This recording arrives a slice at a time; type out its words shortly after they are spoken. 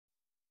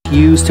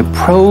used to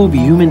probe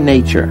human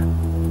nature.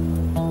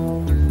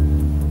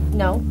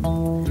 No.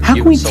 How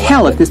can we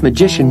tell if this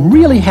magician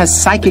really has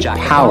psychic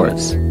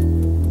powers?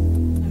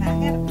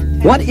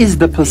 What is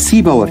the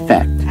placebo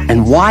effect,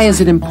 and why is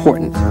it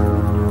important?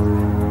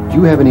 Do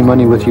you have any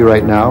money with you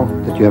right now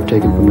that you have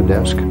taken from the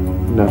desk?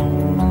 No.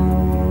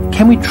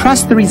 Can we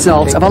trust the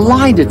results of a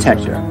lie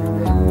detector?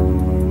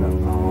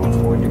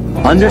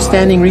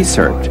 Understanding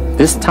research,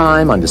 this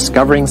time on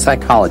Discovering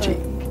Psychology.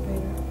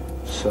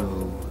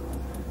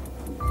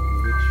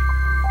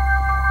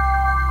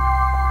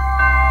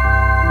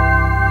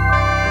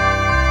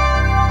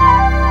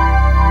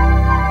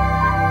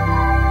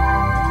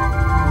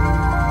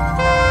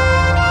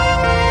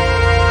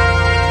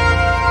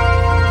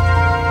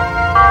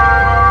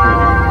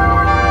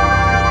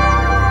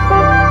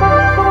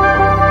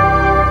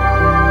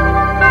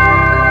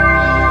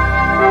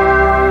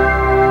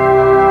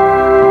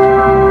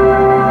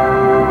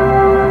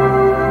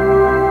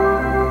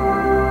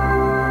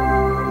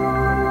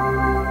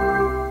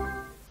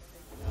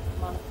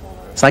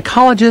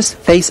 Psychologists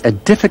face a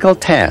difficult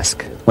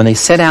task when they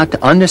set out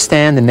to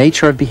understand the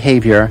nature of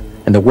behavior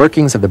and the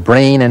workings of the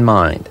brain and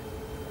mind.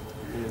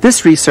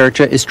 This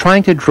researcher is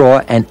trying to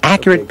draw an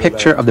accurate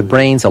picture of the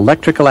brain's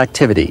electrical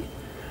activity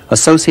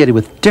associated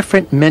with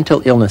different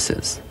mental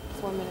illnesses.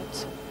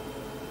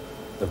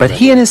 But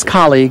he and his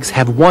colleagues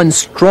have one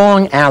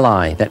strong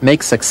ally that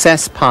makes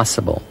success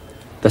possible: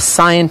 the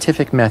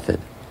scientific method,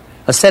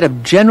 a set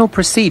of general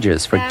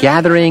procedures for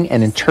gathering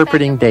and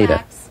interpreting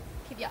data.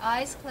 Keep your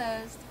eyes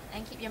closed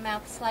and keep your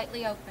mouth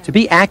slightly open. To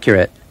be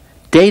accurate,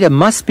 data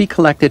must be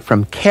collected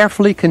from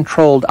carefully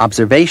controlled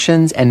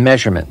observations and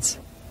measurements.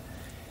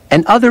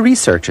 And other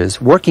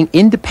researchers working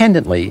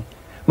independently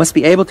must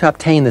be able to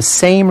obtain the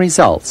same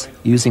results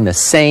using the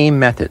same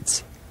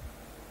methods.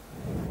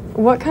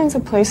 What kinds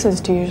of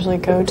places do you usually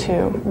go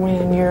to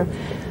when you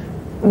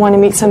want to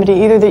meet somebody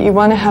either that you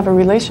want to have a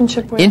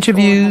relationship with?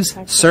 Interviews,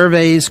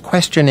 surveys,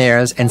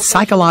 questionnaires, and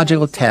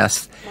psychological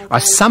tests are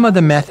some of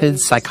the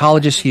methods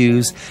psychologists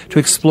use to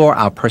explore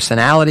our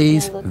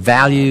personalities,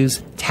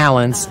 values,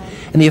 talents,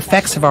 and the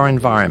effects of our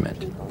environment.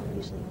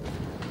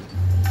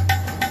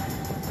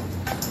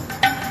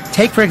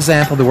 Take, for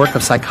example, the work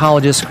of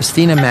psychologist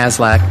Christina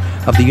Maslach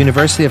of the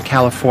University of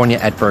California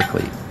at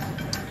Berkeley.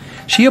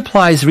 She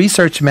applies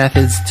research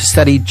methods to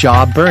study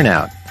job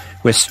burnout,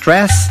 where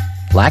stress,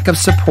 lack of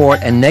support,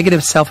 and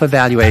negative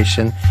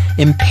self-evaluation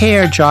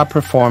impair job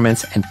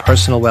performance and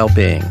personal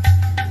well-being.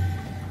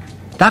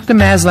 Dr.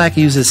 Maslach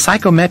uses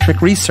psychometric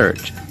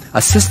research,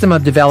 a system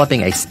of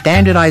developing a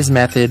standardized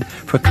method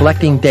for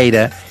collecting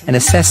data and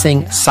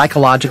assessing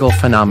psychological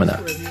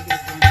phenomena.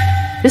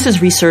 This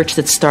is research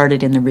that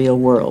started in the real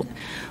world.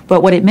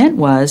 But what it meant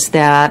was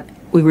that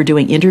we were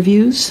doing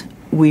interviews,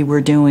 we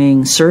were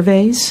doing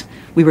surveys,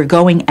 we were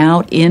going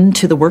out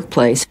into the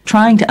workplace,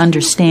 trying to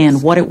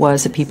understand what it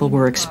was that people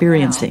were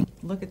experiencing.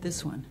 Look at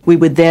this one. We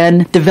would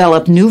then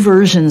develop new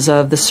versions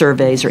of the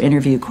surveys or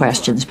interview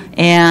questions,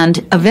 and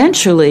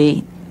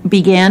eventually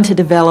began to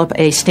develop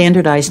a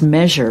standardized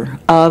measure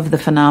of the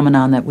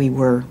phenomenon that we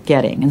were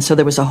getting. And so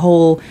there was a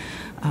whole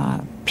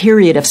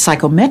period of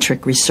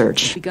psychometric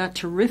research. We got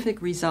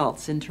terrific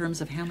results in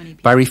terms of how many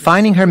people... By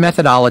refining her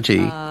methodology,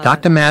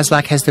 Dr.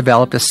 Maslach has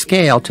developed a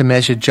scale to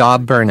measure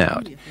job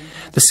burnout.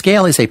 The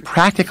scale is a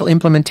practical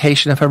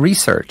implementation of her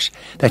research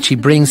that she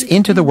brings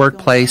into the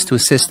workplace to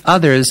assist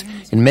others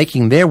in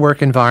making their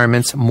work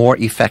environments more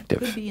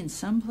effective.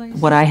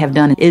 What I have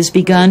done is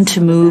begun to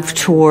move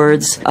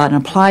towards an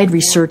applied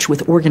research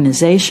with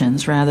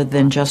organizations rather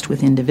than just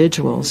with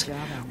individuals,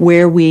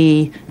 where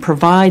we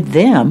provide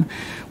them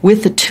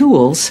with the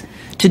tools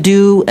to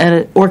do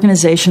an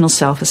organizational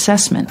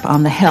self-assessment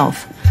on the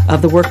health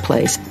of the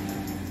workplace.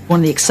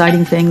 One of the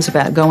exciting things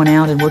about going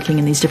out and working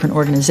in these different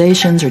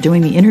organizations or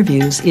doing the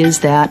interviews is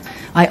that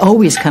I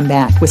always come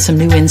back with some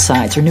new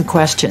insights or new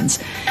questions,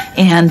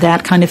 and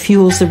that kind of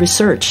fuels the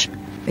research.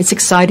 It's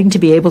exciting to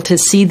be able to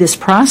see this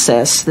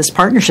process, this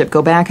partnership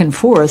go back and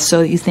forth,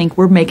 so you think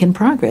we're making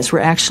progress. We're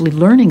actually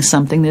learning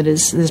something that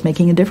is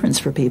making a difference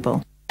for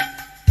people.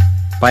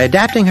 By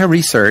adapting her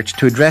research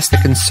to address the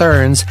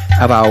concerns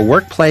of our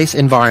workplace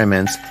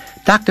environments,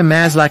 Dr.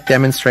 Maslach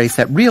demonstrates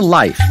that real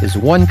life is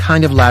one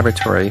kind of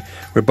laboratory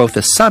where both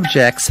the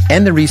subjects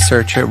and the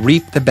researcher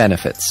reap the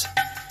benefits.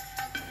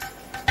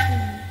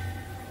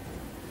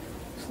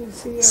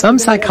 Some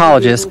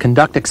psychologists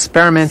conduct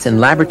experiments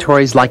in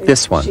laboratories like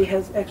this one,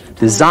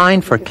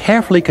 designed for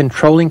carefully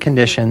controlling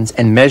conditions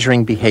and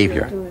measuring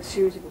behavior.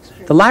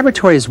 The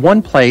laboratory is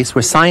one place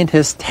where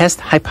scientists test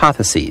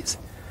hypotheses,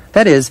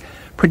 that is,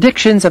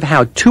 predictions of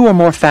how two or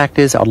more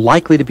factors are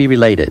likely to be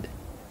related.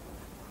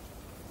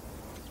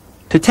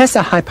 To test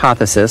a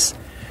hypothesis,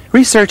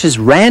 researchers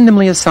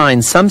randomly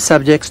assign some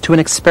subjects to an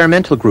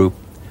experimental group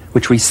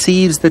which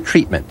receives the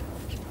treatment.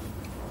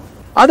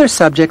 Other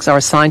subjects are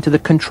assigned to the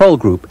control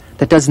group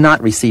that does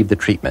not receive the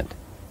treatment.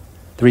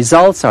 The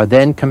results are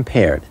then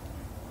compared.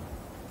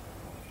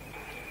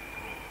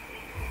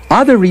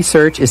 Other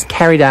research is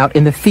carried out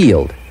in the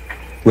field,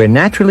 where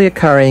naturally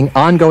occurring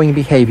ongoing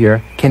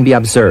behavior can be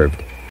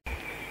observed.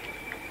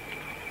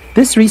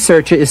 This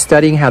researcher is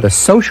studying how the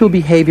social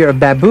behavior of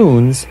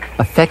baboons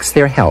affects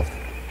their health.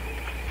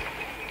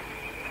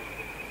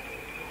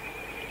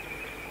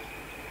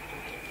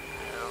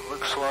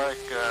 Looks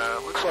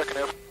like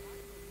an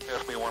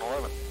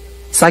FB-111.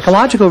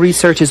 Psychological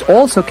research is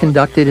also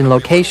conducted in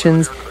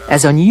locations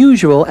as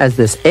unusual as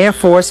this Air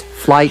Force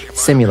flight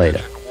simulator.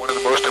 One of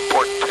the most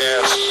important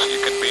tasks you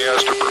can be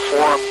asked to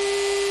perform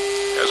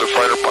as a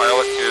fighter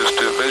pilot is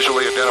to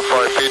visually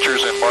identify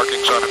features and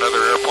markings on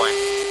another airplane.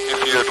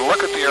 If you'd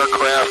look at the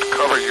aircraft,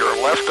 cover your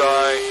left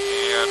eye,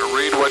 and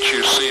read what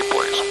you see,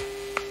 please.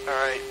 All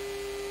right.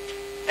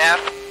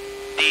 F,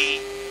 D,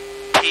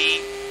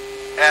 T,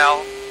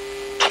 L,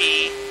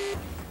 T.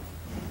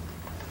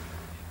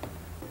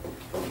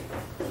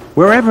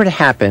 Wherever it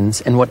happens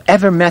and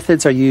whatever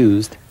methods are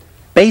used,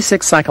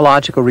 basic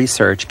psychological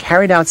research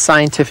carried out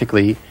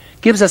scientifically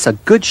gives us a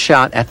good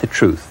shot at the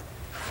truth.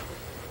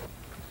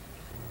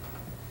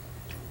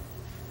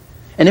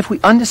 And if we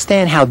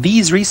understand how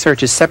these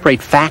researches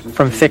separate fact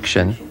from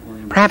fiction,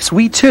 perhaps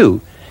we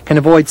too can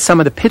avoid some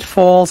of the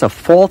pitfalls of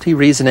faulty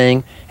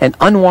reasoning and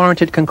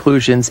unwarranted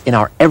conclusions in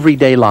our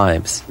everyday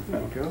lives.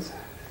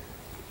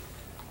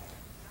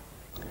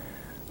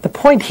 The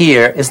point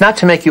here is not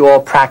to make you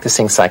all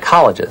practicing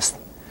psychologists,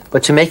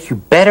 but to make you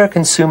better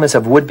consumers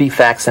of would-be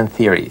facts and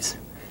theories,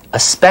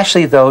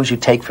 especially those you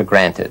take for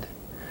granted.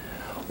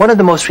 One of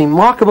the most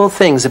remarkable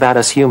things about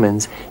us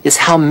humans is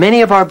how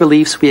many of our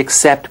beliefs we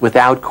accept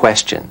without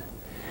question.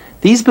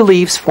 These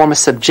beliefs form a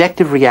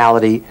subjective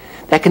reality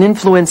that can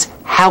influence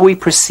how we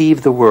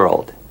perceive the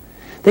world.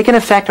 They can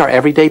affect our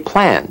everyday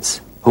plans,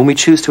 whom we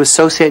choose to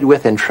associate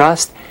with and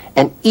trust,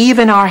 and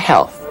even our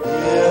health.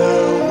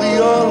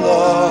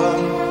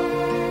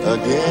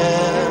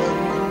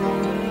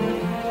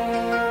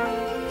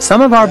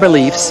 Some of our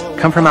beliefs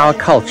come from our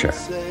culture.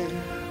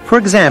 For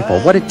example,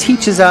 what it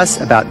teaches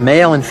us about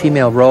male and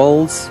female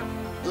roles,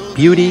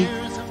 beauty,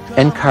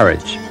 and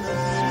courage.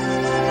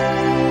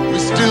 We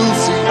still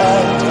see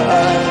eye to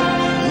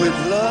eye with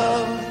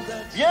love.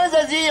 Viens,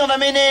 Zazie, on va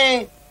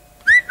mener.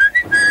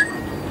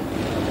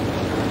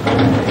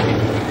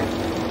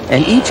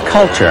 And each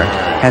culture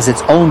has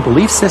its own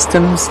belief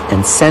systems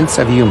and sense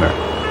of humor.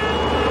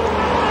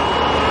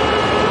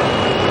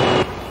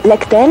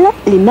 Lactel,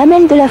 les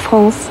mamelles de la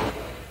France.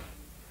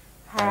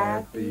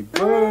 Happy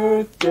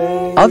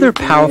birthday. Other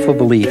powerful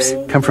beliefs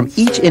come from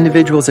each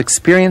individual's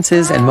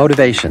experiences and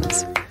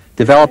motivations,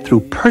 developed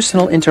through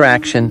personal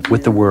interaction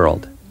with the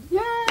world.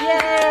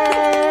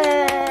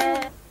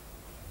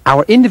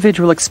 Our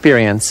individual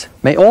experience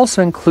may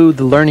also include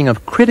the learning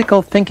of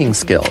critical thinking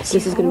skills,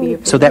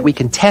 so that we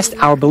can test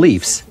our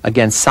beliefs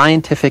against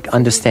scientific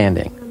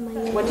understanding.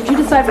 What did you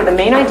decipher the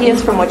main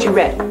ideas from what you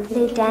read?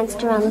 They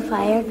danced around the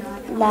fire,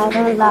 louder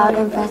and louder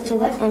and faster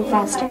and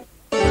faster.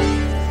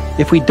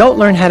 If we don't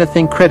learn how to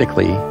think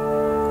critically,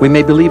 we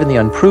may believe in the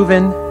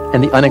unproven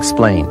and the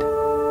unexplained.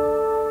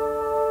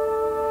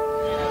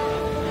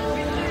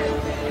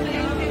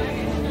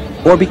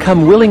 Or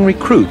become willing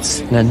recruits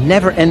in a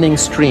never-ending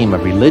stream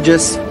of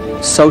religious,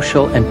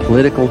 social, and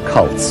political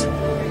cults.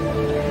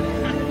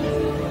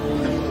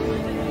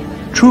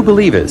 True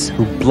believers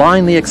who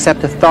blindly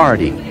accept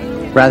authority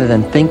rather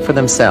than think for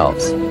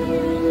themselves.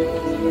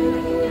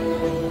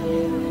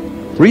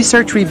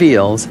 Research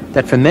reveals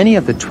that for many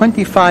of the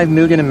 25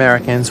 million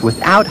Americans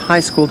without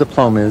high school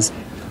diplomas,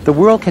 the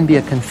world can be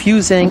a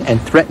confusing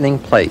and threatening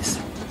place.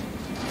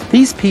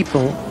 These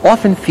people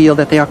often feel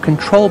that they are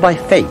controlled by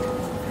fate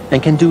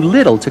and can do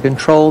little to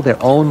control their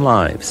own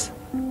lives.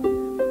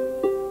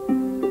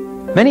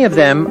 Many of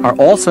them are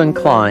also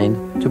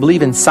inclined to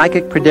believe in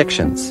psychic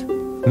predictions,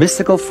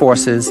 mystical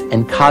forces,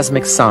 and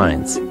cosmic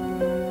signs,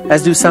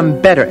 as do some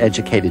better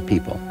educated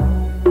people.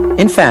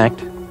 In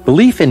fact,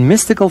 belief in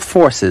mystical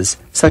forces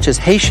such as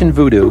Haitian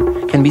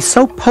voodoo can be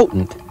so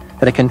potent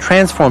that it can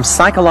transform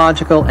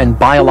psychological and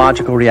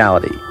biological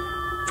reality,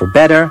 for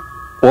better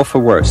or for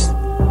worse.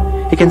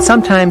 It can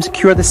sometimes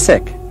cure the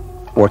sick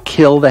or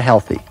kill the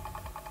healthy.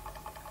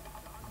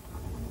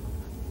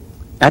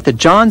 At the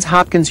Johns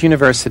Hopkins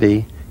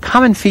University,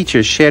 common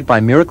features shared by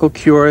miracle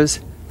cures,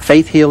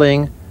 faith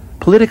healing,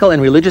 political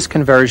and religious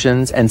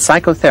conversions, and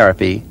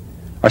psychotherapy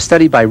are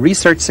studied by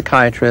research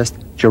psychiatrist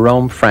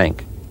Jerome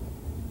Frank.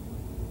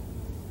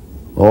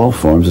 All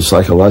forms of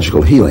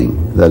psychological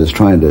healing, that is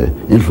trying to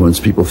influence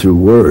people through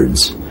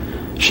words,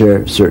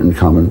 share certain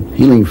common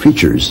healing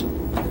features.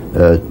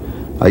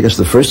 I guess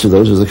the first of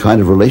those is a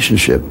kind of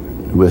relationship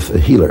with a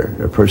healer,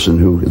 a person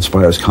who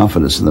inspires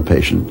confidence in the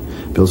patient,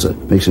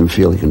 makes him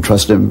feel he can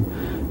trust him,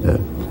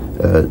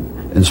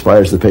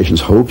 inspires the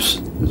patient's hopes.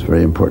 It's a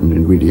very important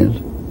ingredient.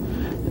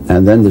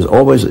 And then there's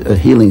always a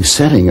healing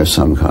setting of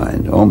some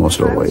kind, almost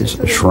always.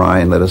 A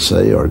shrine, let us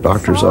say, or a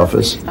doctor's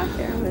office,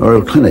 or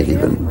a clinic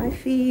even. My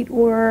feet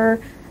were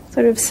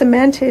sort of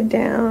cemented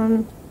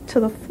down to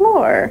the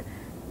floor.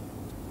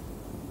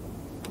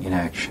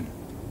 Inaction,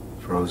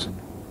 frozen.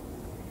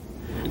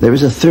 There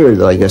is a third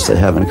that I guess they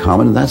have in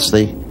common, and that's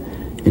they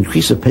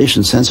increase a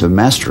patient's sense of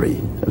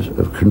mastery,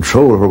 of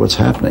control over what's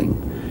happening.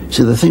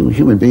 See, the thing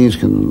human beings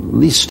can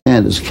least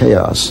stand is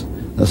chaos.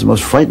 That's the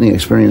most frightening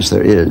experience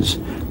there is.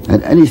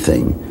 And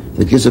anything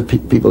that gives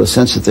people a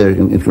sense that they're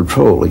in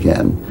control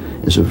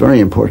again is a very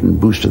important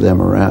boost to their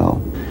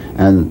morale.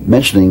 And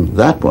mentioning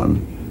that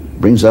one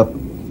brings up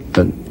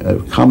a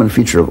common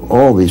feature of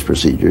all these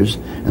procedures,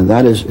 and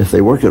that is, if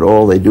they work at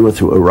all, they do it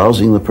through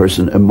arousing the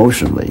person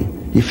emotionally.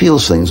 He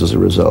feels things as a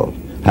result,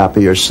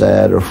 happy or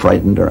sad or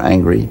frightened or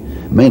angry.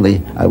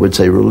 Mainly, I would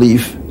say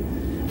relief.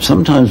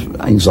 Sometimes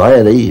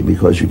anxiety,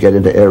 because you get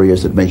into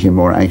areas that make him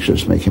more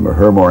anxious, make him or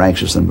her more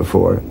anxious than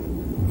before.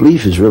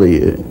 Belief is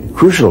really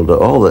crucial to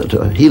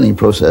a healing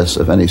process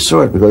of any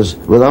sort, because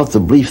without the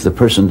belief, the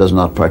person does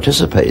not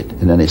participate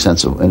in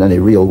any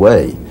real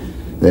way.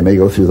 They may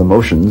go through the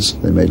motions,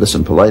 they may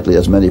listen politely,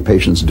 as many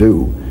patients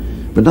do,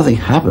 but nothing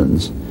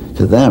happens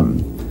to them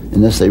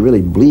unless they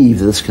really believe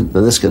that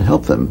this can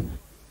help them.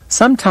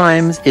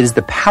 Sometimes it is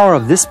the power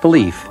of this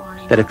belief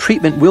that a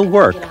treatment will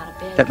work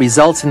that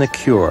results in the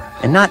cure,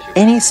 and not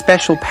any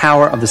special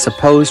power of the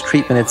supposed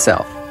treatment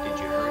itself.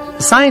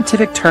 The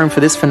scientific term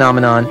for this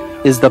phenomenon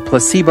is the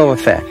placebo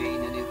effect.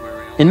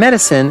 In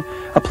medicine,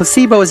 a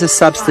placebo is a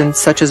substance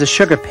such as a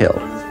sugar pill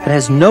that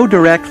has no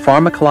direct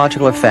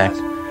pharmacological effect,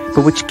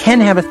 but which can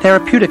have a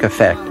therapeutic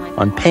effect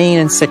on pain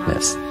and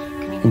sickness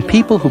in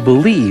people who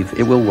believe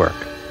it will work.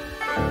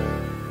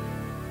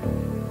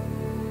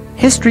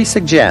 History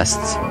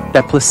suggests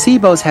that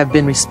placebos have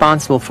been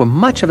responsible for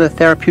much of the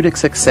therapeutic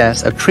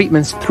success of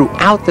treatments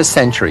throughout the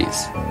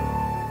centuries.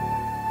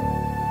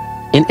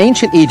 In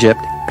ancient Egypt,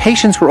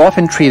 patients were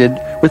often treated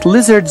with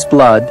lizard's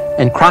blood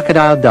and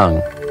crocodile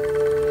dung.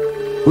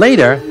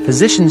 Later,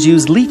 physicians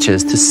used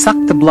leeches to suck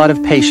the blood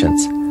of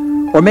patients,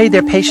 or made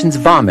their patients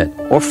vomit,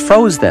 or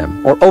froze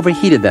them, or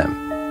overheated them.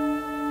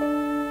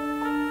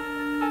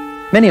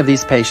 Many of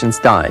these patients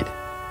died,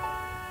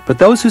 but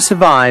those who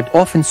survived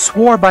often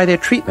swore by their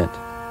treatment.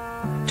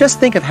 Just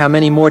think of how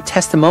many more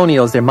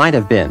testimonials there might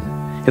have been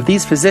if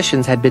these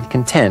physicians had been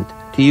content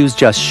to use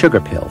just sugar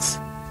pills.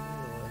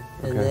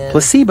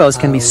 Placebos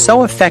can be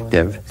so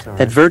effective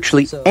that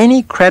virtually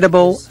any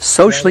credible,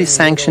 socially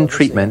sanctioned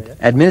treatment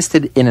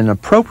administered in an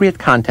appropriate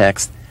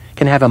context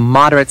can have a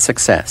moderate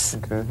success.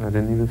 Okay, I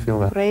didn't even feel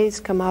that. Rays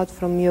come out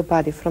from your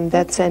body, from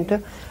that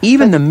center.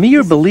 Even the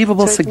mere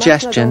believable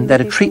suggestion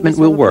that a treatment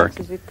will work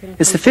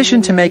is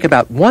sufficient to make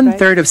about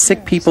 1/3 of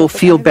sick people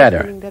feel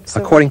better,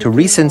 according to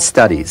recent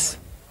studies.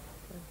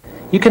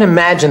 You can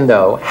imagine,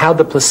 though, how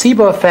the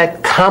placebo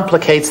effect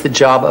complicates the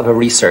job of a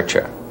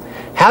researcher.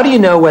 How do you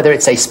know whether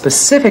it's a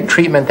specific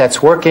treatment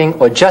that's working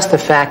or just the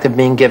fact of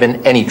being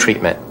given any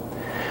treatment?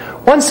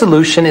 One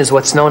solution is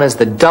what's known as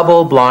the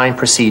double-blind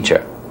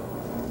procedure.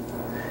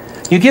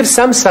 You give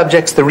some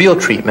subjects the real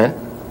treatment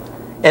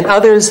and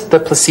others the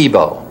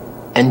placebo,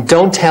 and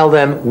don't tell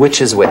them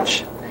which is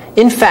which.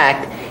 In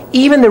fact,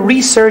 even the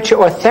researcher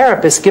or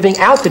therapist giving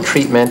out the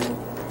treatment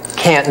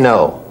can't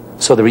know,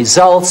 so the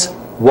results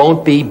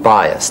won't be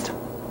biased.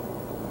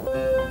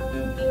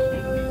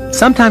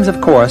 Sometimes,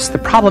 of course, the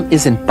problem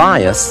isn't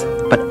bias,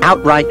 but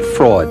outright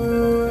fraud.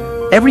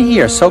 Every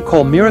year,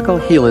 so-called miracle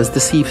healers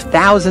deceive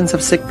thousands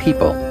of sick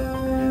people.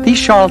 These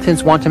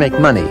charlatans want to make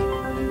money,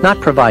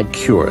 not provide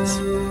cures.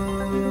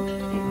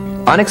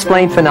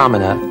 Unexplained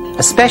phenomena,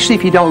 especially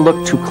if you don't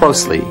look too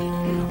closely,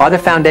 are the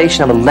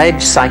foundation of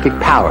alleged psychic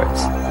powers,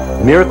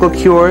 miracle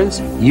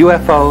cures,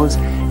 UFOs,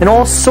 and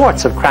all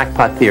sorts of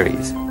crackpot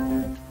theories.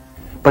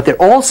 But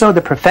they're also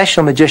the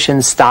professional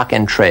magician's stock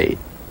and trade.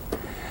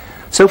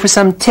 So for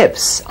some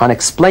tips on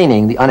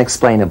explaining the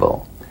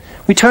unexplainable,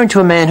 we turn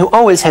to a man who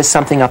always has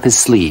something up his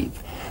sleeve,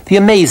 the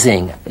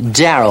amazing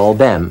Daryl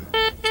Bem.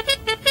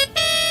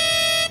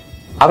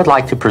 I would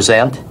like to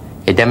present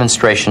a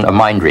demonstration of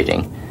mind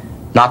reading,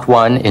 not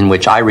one in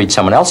which I read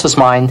someone else's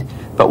mind,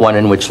 but one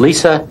in which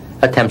Lisa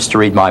attempts to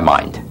read my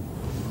mind.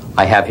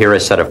 I have here a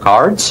set of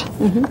cards.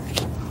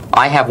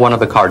 I have one of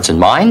the cards in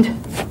mind.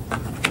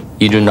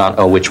 You do not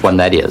know which one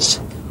that is.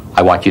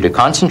 I want you to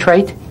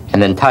concentrate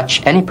and then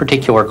touch any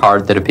particular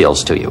card that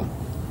appeals to you.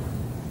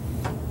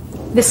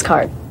 This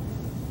card.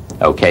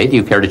 Okay, do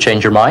you care to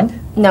change your mind?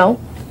 No.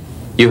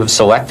 You have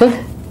selected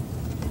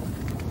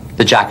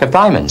the Jack of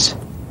Diamonds.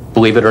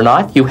 Believe it or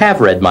not, you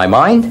have read my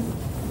mind,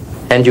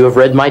 and you have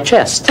read my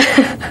chest.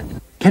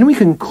 Can we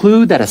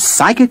conclude that a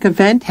psychic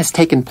event has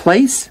taken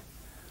place?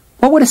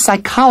 What would a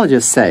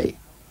psychologist say?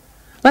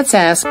 Let's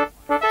ask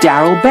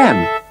Daryl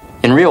Bem.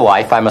 In real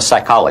life, I'm a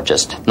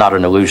psychologist, not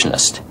an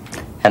illusionist.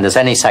 And as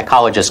any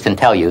psychologist can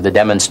tell you, the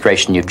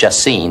demonstration you've just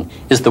seen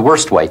is the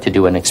worst way to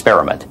do an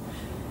experiment.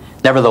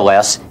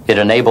 Nevertheless, it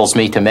enables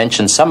me to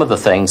mention some of the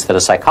things that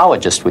a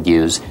psychologist would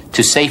use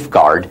to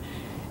safeguard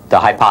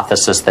the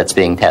hypothesis that's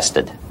being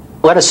tested.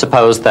 Let us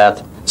suppose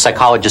that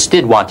psychologists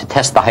did want to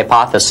test the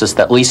hypothesis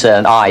that Lisa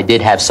and I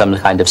did have some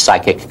kind of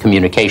psychic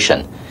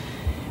communication.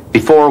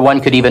 Before one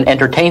could even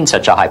entertain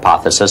such a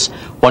hypothesis,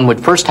 one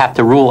would first have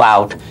to rule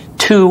out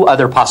two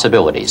other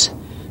possibilities.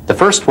 The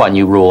first one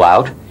you rule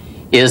out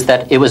is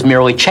that it was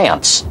merely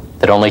chance,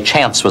 that only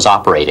chance was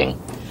operating.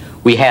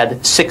 We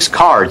had 6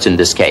 cards in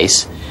this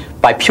case.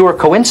 By pure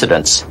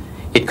coincidence,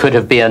 it could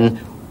have been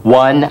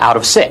 1 out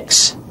of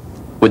 6.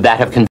 Would that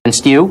have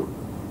convinced you?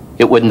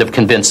 it wouldn't have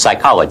convinced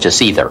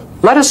psychologists either.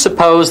 Let us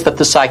suppose that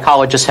the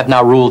psychologists have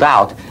now ruled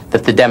out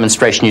that the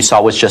demonstration you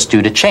saw was just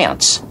due to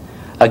chance.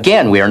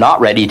 Again, we are not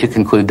ready to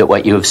conclude that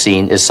what you have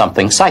seen is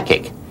something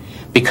psychic,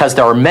 because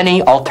there are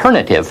many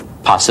alternative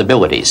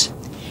possibilities.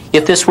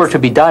 If this were to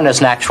be done as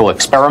an actual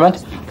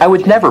experiment, I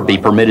would never be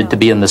permitted to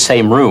be in the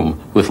same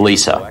room with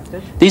Lisa.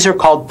 These are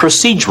called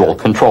procedural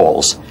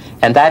controls,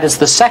 and that is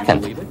the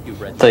second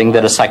thing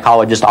that a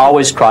psychologist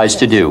always tries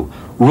to do: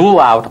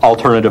 rule out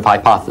alternative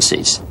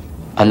hypotheses.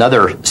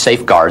 Another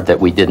safeguard that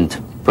we didn't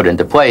put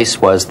into place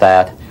was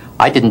that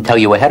I didn't tell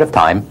you ahead of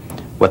time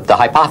what the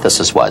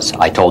hypothesis was.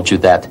 I told you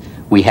that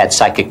we had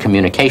psychic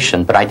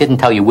communication, but I didn't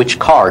tell you which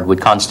card would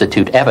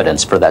constitute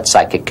evidence for that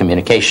psychic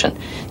communication.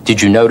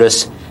 Did you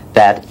notice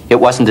that it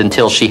wasn't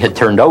until she had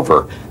turned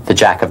over the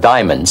Jack of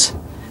Diamonds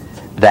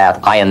that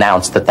I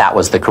announced that that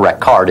was the correct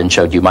card and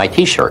showed you my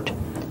T-shirt?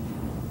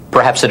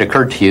 Perhaps it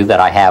occurred to you that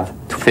I have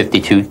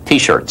 52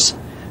 T-shirts.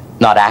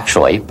 Not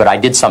actually, but I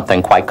did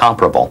something quite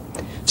comparable.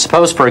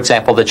 Suppose, for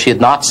example, that she had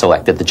not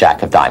selected the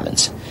Jack of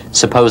Diamonds.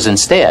 Suppose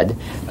instead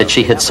that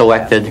she had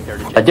selected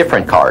a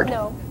different card,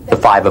 the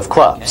Five of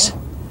Clubs.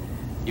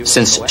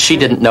 Since she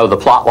didn't know the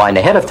plot line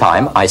ahead of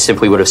time, I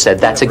simply would have said,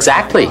 that's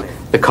exactly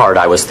the card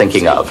I was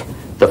thinking of,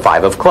 the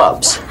Five of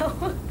Clubs.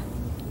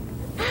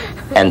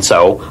 And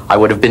so I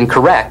would have been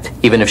correct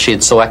even if she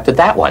had selected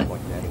that one.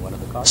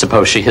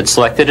 Suppose she had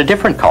selected a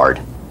different card,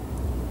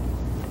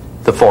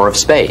 the Four of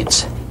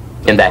Spades.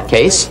 In that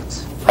case,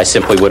 I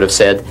simply would have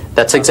said,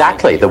 that's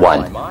exactly the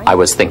one I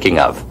was thinking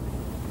of.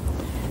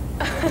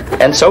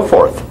 And so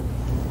forth.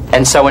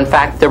 And so, in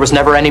fact, there was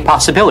never any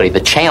possibility. The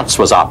chance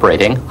was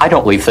operating. I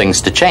don't leave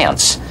things to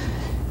chance.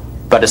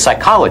 But a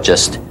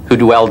psychologist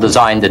who'd well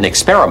designed an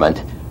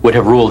experiment would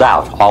have ruled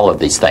out all of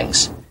these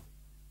things.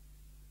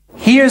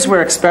 Here's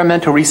where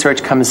experimental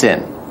research comes in.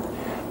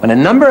 When a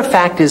number of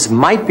factors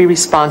might be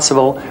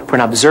responsible for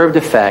an observed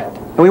effect,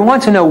 and we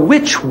want to know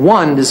which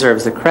one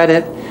deserves the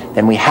credit,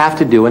 then we have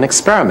to do an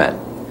experiment.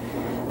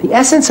 The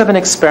essence of an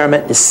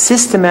experiment is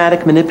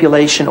systematic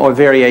manipulation or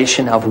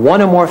variation of one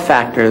or more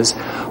factors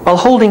while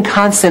holding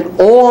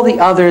constant all the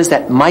others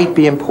that might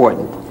be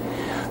important.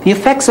 The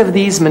effects of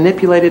these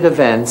manipulated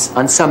events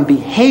on some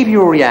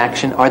behavioral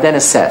reaction are then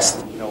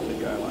assessed.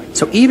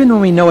 So even when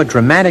we know a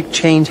dramatic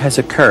change has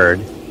occurred,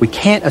 we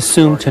can't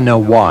assume to know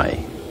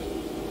why.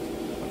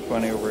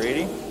 20 over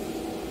 80.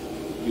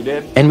 You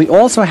did? And we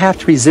also have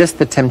to resist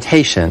the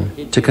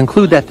temptation to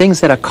conclude that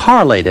things that are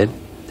correlated,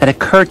 that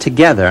occur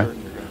together,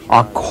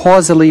 are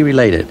causally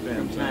related.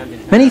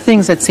 Many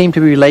things that seem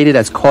to be related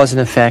as cause and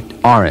effect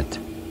aren't.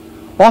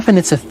 Often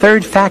it's a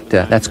third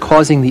factor that's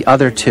causing the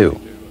other two.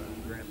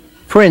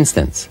 For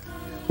instance,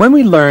 when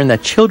we learn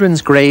that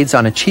children's grades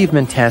on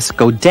achievement tests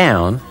go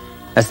down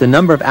as the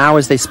number of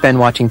hours they spend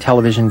watching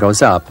television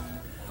goes up,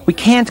 we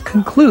can't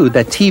conclude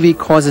that TV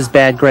causes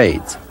bad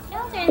grades,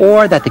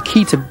 or that the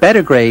key to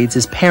better grades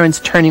is parents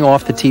turning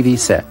off the TV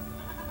set.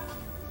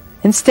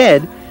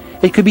 Instead,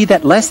 it could be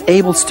that less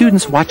able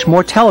students watch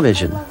more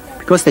television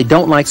because they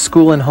don't like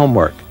school and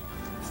homework,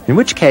 in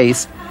which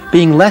case,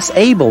 being less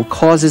able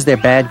causes their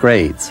bad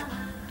grades.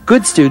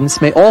 Good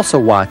students may also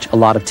watch a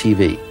lot of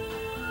TV.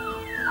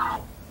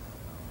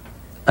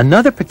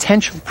 Another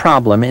potential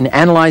problem in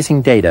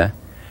analyzing data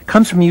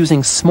comes from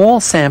using small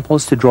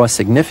samples to draw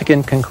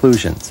significant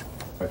conclusions.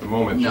 At the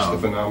moment, just the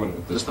phenomenon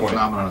at this point. The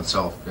phenomenon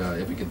itself,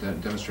 if we can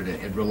demonstrate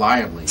it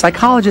reliably.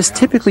 Psychologists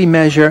typically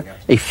measure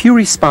a few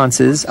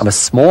responses of a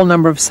small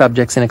number of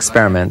subjects in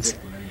experiments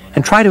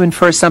and try to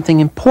infer something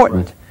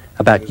important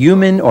about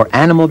human or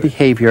animal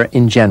behavior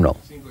in general.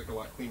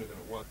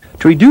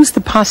 To reduce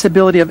the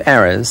possibility of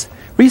errors,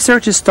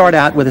 researchers start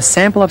out with a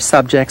sample of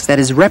subjects that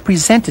is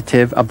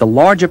representative of the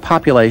larger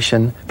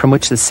population from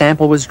which the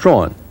sample was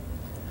drawn.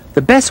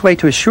 The best way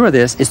to assure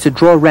this is to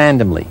draw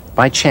randomly,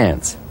 by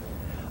chance.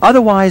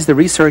 Otherwise, the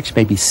research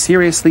may be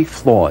seriously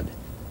flawed.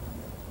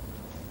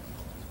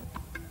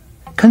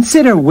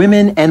 Consider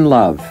Women and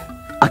Love,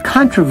 a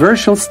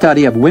controversial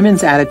study of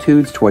women's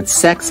attitudes towards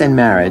sex and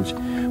marriage,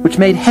 which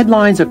made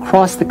headlines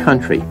across the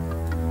country.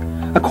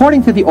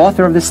 According to the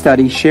author of the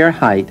study, Cher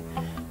Hite,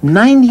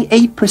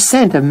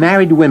 98% of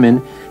married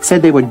women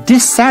said they were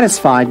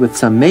dissatisfied with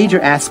some major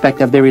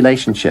aspect of their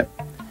relationship,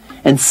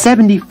 and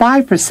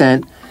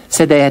 75%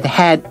 said they had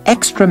had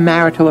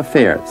extramarital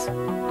affairs.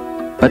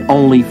 But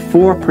only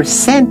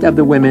 4% of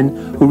the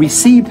women who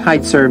received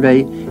Hite's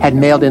survey had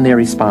mailed in their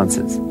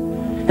responses.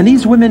 And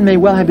these women may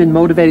well have been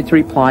motivated to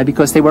reply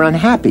because they were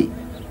unhappy,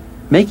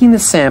 making the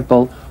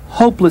sample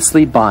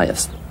hopelessly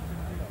biased.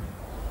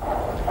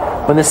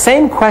 When the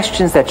same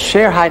questions that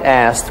Cher Hite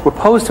asked were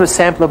posed to a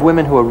sample of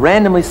women who were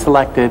randomly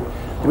selected,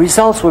 the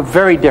results were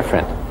very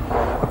different.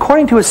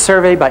 According to a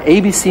survey by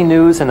ABC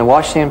News and the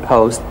Washington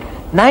Post,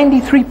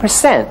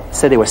 93%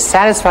 said they were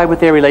satisfied with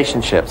their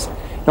relationships,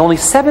 and only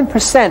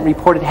 7%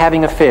 reported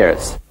having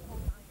affairs.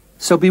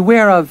 So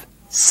beware of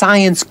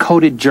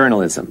science-coded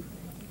journalism,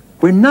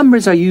 where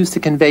numbers are used to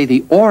convey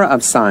the aura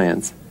of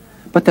science,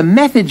 but the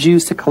methods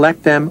used to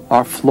collect them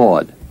are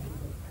flawed.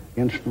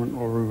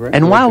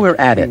 And while we're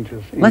at it,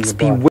 let's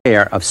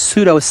beware of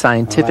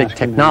pseudoscientific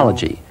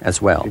technology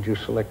as well.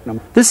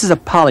 This is a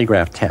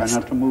polygraph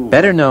test,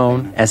 better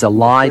known as a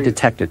lie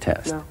detector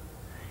test.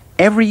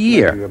 Every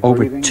year,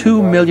 over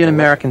 2 million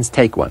Americans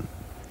take one.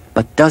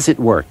 But does it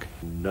work?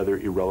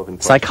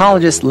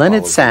 Psychologist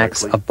Leonard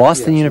Sax of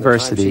Boston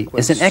University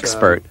is an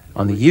expert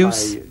on the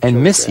use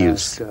and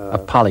misuse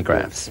of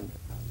polygraphs.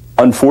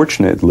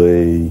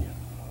 Unfortunately,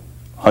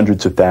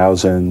 hundreds of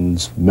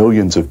thousands,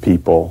 millions of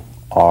people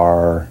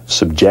are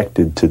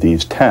subjected to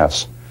these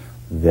tests.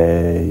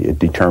 It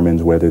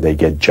determines whether they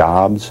get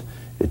jobs,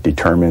 it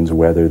determines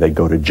whether they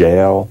go to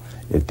jail,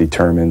 it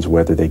determines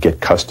whether they get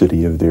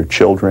custody of their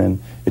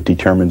children, it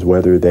determines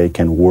whether they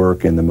can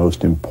work in the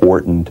most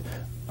important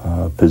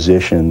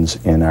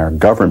positions in our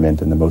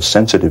government, in the most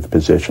sensitive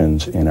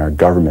positions in our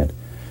government.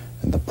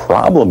 And the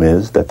problem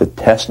is that the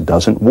test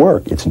doesn't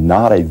work. It's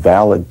not a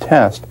valid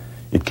test.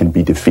 It can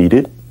be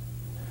defeated.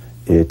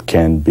 It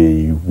can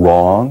be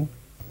wrong.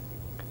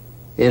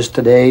 Is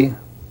today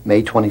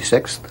May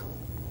 26th?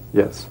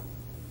 Yes.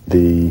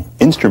 The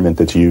instrument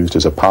that's used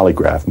as a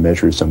polygraph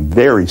measures some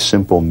very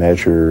simple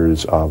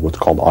measures of what's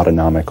called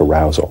autonomic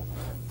arousal.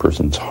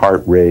 Person's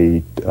heart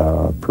rate,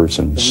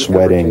 person's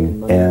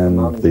sweating,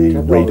 and the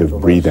rate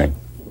of breathing.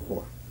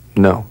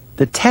 No.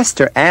 The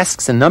tester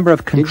asks a number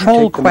of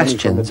control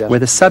questions where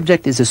the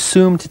subject is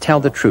assumed to tell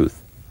the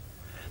truth.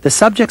 The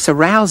subject's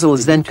arousal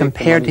is then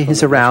compared to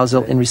his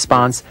arousal in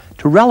response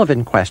to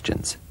relevant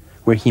questions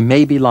where he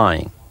may be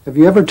lying. Have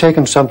you ever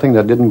taken something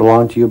that didn't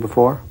belong to you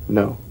before?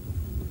 No.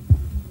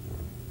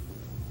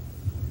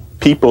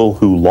 People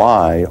who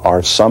lie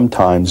are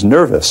sometimes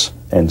nervous,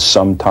 and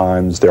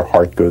sometimes their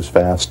heart goes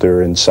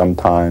faster, and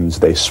sometimes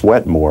they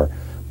sweat more.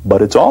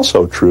 But it's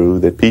also true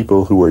that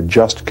people who are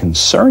just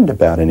concerned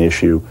about an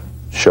issue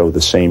show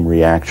the same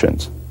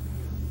reactions.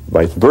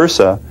 Vice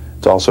versa,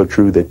 it's also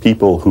true that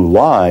people who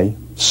lie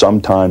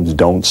sometimes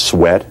don't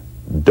sweat,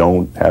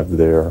 don't have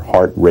their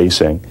heart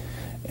racing,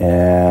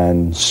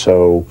 and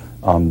so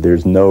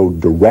there's no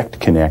direct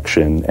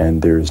connection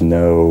and there's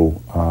no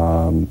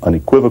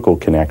unequivocal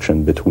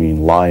connection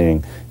between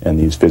lying and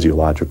these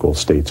physiological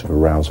states of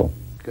arousal.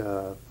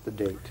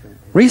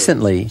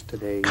 Recently,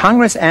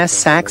 Congress asked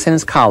Sax and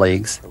his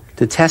colleagues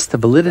to test the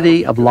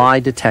validity of lie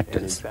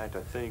detectors.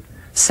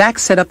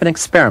 Sax set up an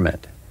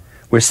experiment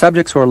where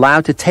subjects were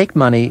allowed to take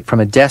money from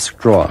a desk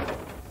drawer.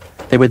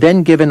 They were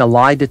then given a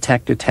lie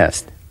detector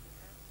test.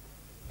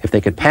 If they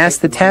could pass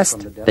the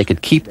test, they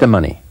could keep the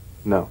money.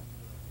 No.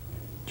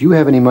 Do you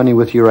have any money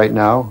with you right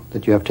now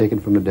that you have taken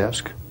from the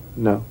desk?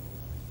 No.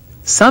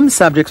 Some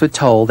subjects were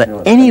told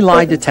that any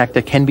lie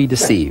detector can be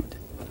deceived.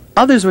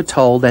 Others were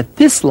told that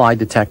this lie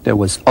detector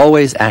was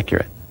always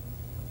accurate.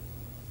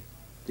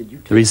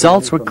 The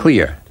results were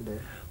clear.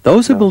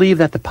 Those who believed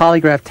that the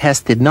polygraph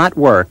test did not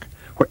work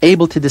were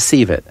able to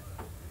deceive it.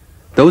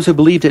 Those who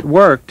believed it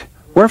worked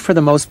were for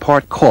the most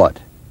part caught,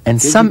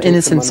 and some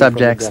innocent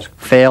subjects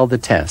failed the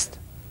test.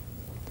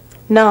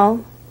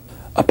 No.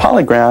 A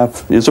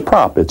polygraph is a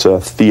prop. It's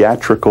a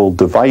theatrical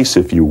device,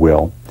 if you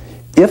will.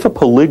 If a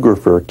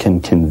polygrapher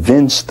can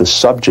convince the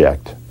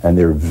subject, and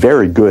they're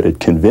very good at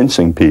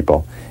convincing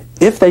people,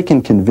 if they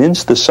can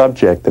convince the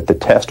subject that the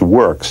test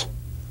works,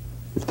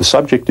 if the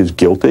subject is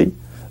guilty,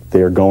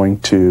 they're going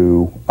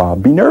to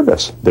be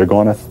nervous. They're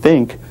going to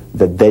think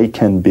that they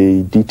can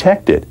be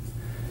detected.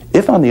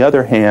 If, on the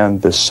other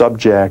hand, the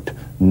subject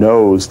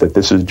knows that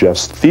this is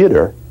just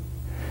theater,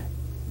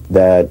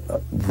 that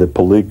the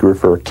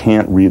polygrapher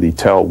can't really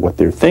tell what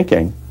they're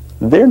thinking,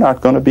 they're not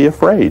going to be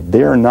afraid.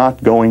 They're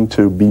not going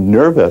to be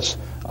nervous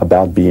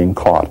about being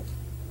caught.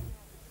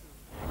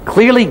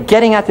 Clearly,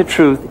 getting at the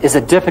truth is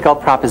a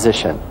difficult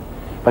proposition.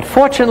 But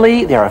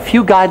fortunately, there are a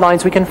few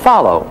guidelines we can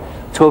follow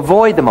to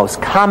avoid the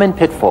most common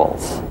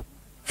pitfalls.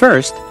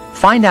 First,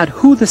 find out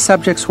who the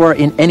subjects were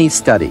in any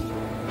study,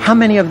 how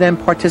many of them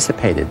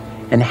participated,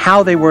 and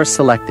how they were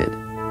selected.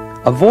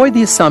 Avoid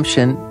the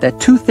assumption that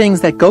two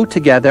things that go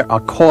together are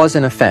cause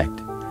and effect.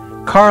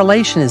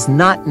 Correlation is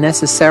not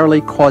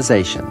necessarily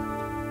causation.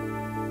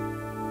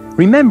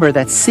 Remember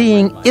that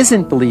seeing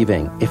isn't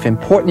believing if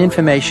important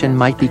information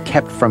might be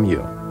kept from you.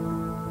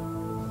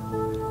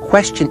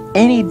 Question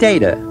any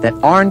data that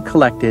aren't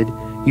collected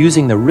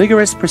using the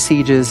rigorous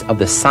procedures of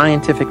the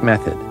scientific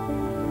method.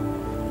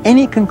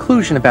 Any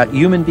conclusion about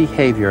human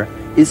behavior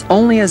is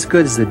only as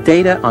good as the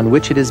data on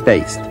which it is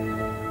based.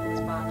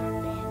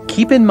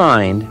 Keep in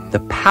mind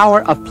the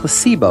power of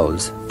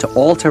placebos to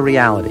alter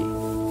reality.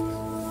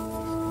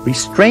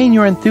 Restrain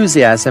your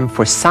enthusiasm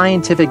for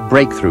scientific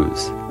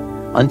breakthroughs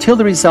until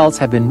the results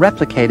have been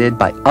replicated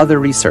by other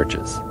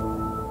researchers.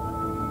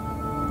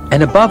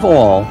 And above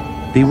all,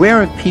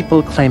 beware of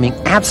people claiming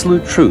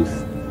absolute truth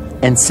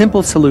and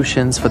simple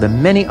solutions for the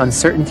many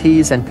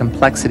uncertainties and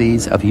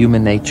complexities of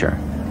human nature.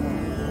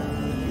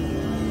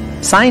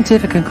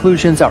 Scientific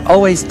conclusions are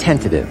always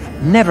tentative,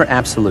 never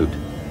absolute,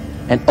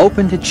 and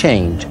open to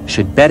change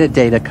should better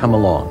data come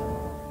along.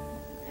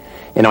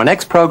 In our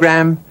next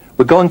program,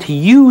 we're going to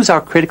use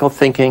our critical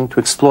thinking to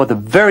explore the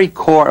very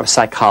core of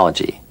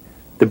psychology,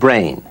 the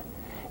brain,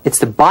 It's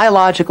the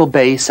biological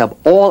base of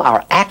all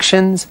our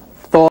actions,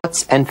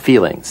 thoughts, and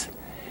feelings.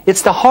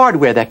 It's the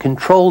hardware that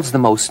controls the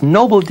most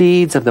noble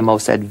deeds of the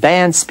most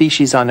advanced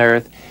species on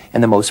Earth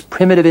and the most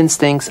primitive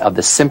instincts of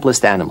the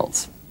simplest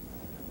animals.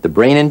 The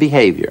brain and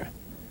behavior.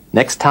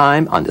 Next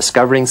time on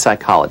Discovering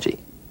Psychology.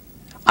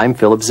 I'm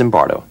Philip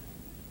Zimbardo.